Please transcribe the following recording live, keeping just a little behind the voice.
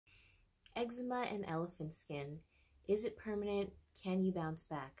Eczema and elephant skin. Is it permanent? Can you bounce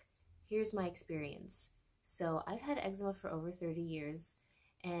back? Here's my experience. So I've had eczema for over 30 years,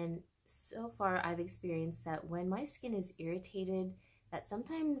 and so far I've experienced that when my skin is irritated, that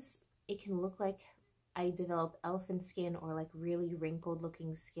sometimes it can look like I develop elephant skin or like really wrinkled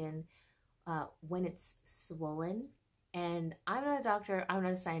looking skin when it's swollen. And I'm not a doctor, I'm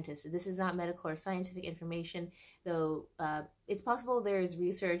not a scientist. This is not medical or scientific information, though it's possible there is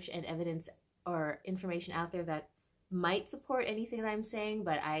research and evidence or information out there that might support anything that I'm saying,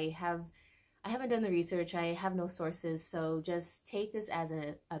 but I haven't done the research, I have no sources, so just take this as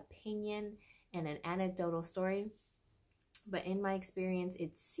an opinion and an anecdotal story. But in my experience,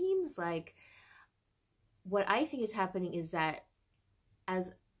 it seems like what I think is happening is that as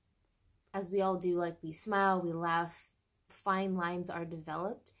we all do, like we smile, we laugh, fine lines are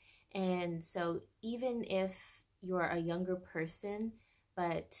developed. And so even if you're a younger person,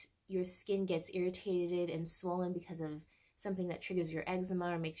 but your skin gets irritated and swollen because of something that triggers your eczema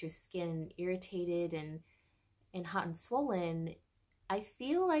or makes your skin irritated and hot and swollen, I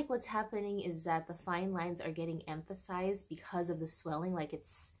feel like what's happening is that the fine lines are getting emphasized because of the swelling. Like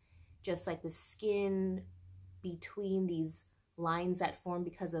it's just like the skin between these lines that form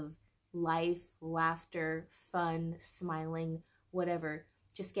because of life, laughter, fun, smiling, whatever,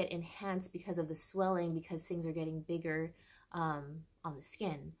 just get enhanced because of the swelling, because things are getting bigger on the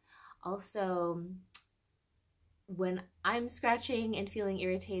skin. Also, when I'm scratching and feeling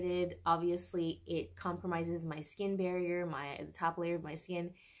irritated, obviously it compromises my skin barrier. The top layer of my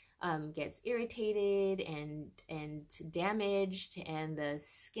skin gets irritated and damaged, and the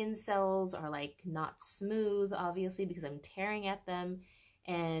skin cells are like not smooth, obviously, because I'm tearing at them.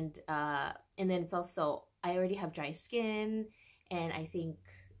 And then it's also, I already have dry skin, and I think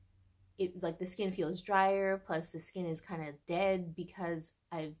it like the skin feels drier, plus the skin is kind of dead because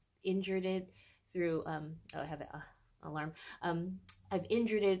I've injured it through oh, I have an alarm. I've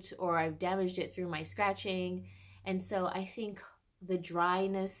injured it or I've damaged it through my scratching. And so I think the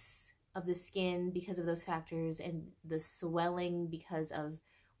dryness of the skin because of those factors, and the swelling because of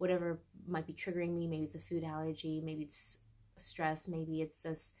whatever might be triggering me, maybe it's a food allergy, maybe it's stress, maybe it's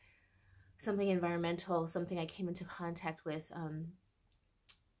just something environmental, something I came into contact with,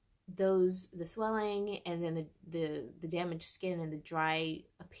 the swelling and then the damaged skin and the dry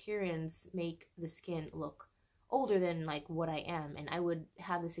appearance make the skin look older than like what I am. And I would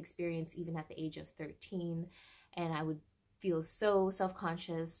have this experience even at the age of 13, and I would feel so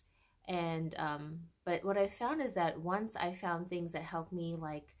self-conscious. And but what I found is that once I found things that help me,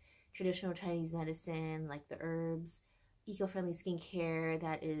 like traditional Chinese medicine, like the herbs, eco-friendly skincare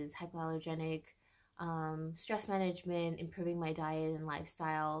that is hypoallergenic, stress management, improving my diet and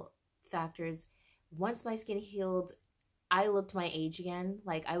lifestyle factors, once my skin healed, I looked my age again.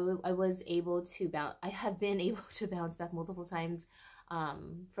 Like I was able to I have been able to bounce back multiple times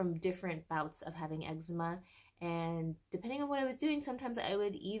from different bouts of having eczema. And depending on what I was doing, sometimes I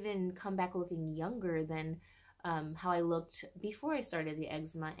would even come back looking younger than how I looked before I started the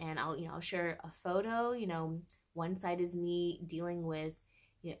eczema. And I'll share a photo. One side is me dealing with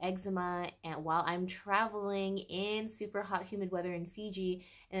eczema, and while I'm traveling in super hot, humid weather in Fiji,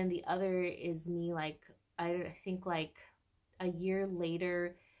 and the other is me, like I think like a year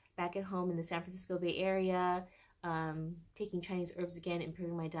later, back at home in the San Francisco Bay Area, taking Chinese herbs again,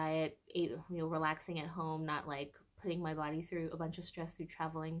 improving my diet, relaxing at home, not like putting my body through a bunch of stress through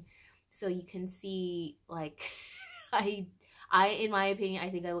traveling. So you can see, like, in my opinion, I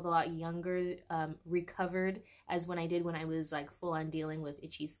think I look a lot younger, recovered as when I was like full on dealing with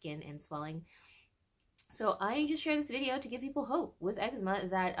itchy skin and swelling. So I just share this video to give people hope with eczema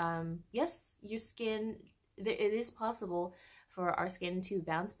that yes, your skin, it is possible for our skin to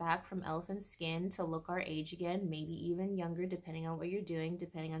bounce back from elephant skin to look our age again, maybe even younger, depending on what you're doing,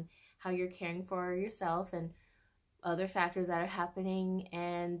 depending on how you're caring for yourself and other factors that are happening.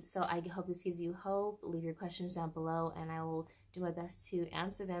 And so I hope this gives you hope. Leave your questions down below and I will do my best to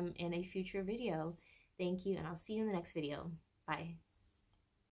answer them in a future video. Thank you, and I'll see you in the next video. Bye.